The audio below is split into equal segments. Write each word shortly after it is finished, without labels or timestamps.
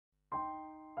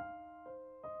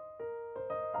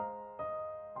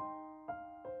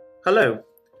Hello,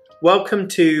 welcome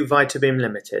to Vitabeam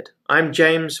Limited. I'm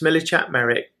James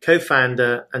Millichap-Merrick,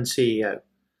 co-founder and CEO.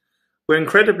 We're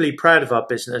incredibly proud of our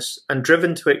business and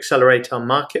driven to accelerate our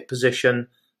market position,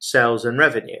 sales and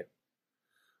revenue.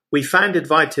 We founded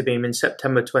Vitabeam in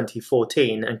September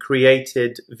 2014 and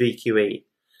created VQE,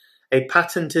 a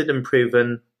patented and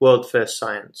proven world-first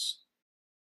science.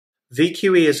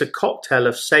 VQE is a cocktail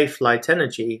of safe light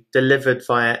energy delivered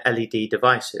via LED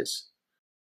devices.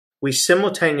 We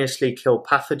simultaneously kill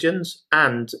pathogens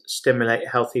and stimulate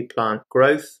healthy plant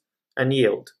growth and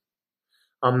yield.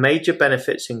 Our major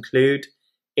benefits include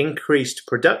increased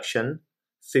production,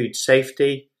 food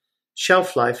safety,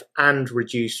 shelf life, and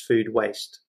reduced food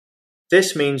waste.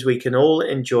 This means we can all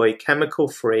enjoy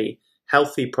chemical-free,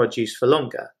 healthy produce for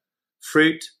longer: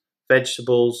 fruit,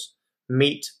 vegetables,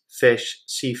 meat, fish,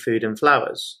 seafood, and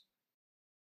flowers.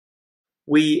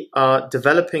 We are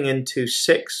developing into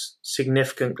 6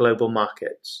 significant global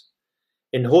markets.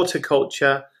 In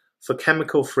horticulture, for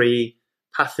chemical-free,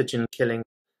 pathogen-killing,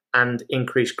 and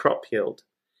increased crop yield.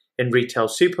 In retail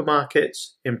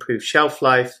supermarkets, improved shelf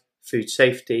life, food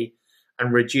safety,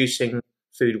 and reducing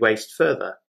food waste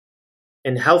further.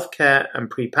 In healthcare and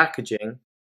pre-packaging,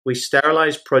 we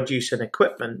sterilize produce and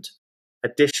equipment,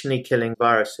 additionally killing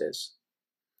viruses.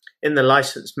 In the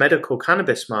licensed medical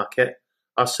cannabis market,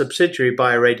 our subsidiary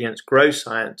BioRadiance Grow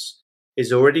Science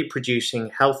is already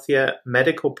producing healthier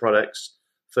medical products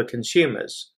for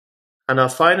consumers, and our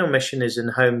final mission is in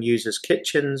home users'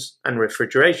 kitchens and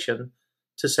refrigeration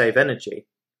to save energy.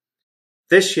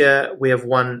 This year, we have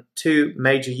won 2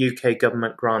 major UK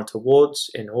government grant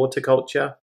awards in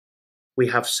horticulture. We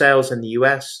have sales in the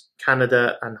US,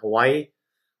 Canada, and Hawaii,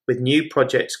 with new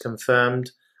projects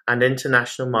confirmed and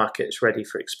international markets ready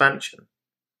for expansion.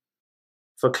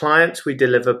 For clients, we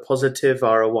deliver positive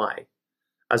ROI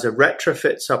as a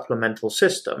retrofit supplemental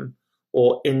system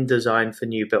or in design for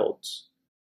new builds.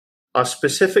 Our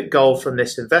specific goal from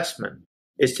this investment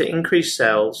is to increase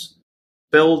sales,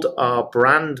 build our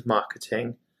brand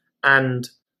marketing, and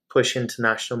push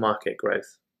international market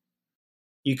growth.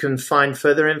 You can find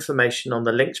further information on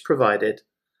the links provided,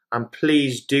 and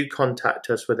please do contact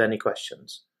us with any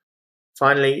questions.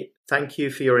 Finally, thank you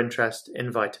for your interest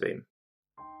in Vitabeam.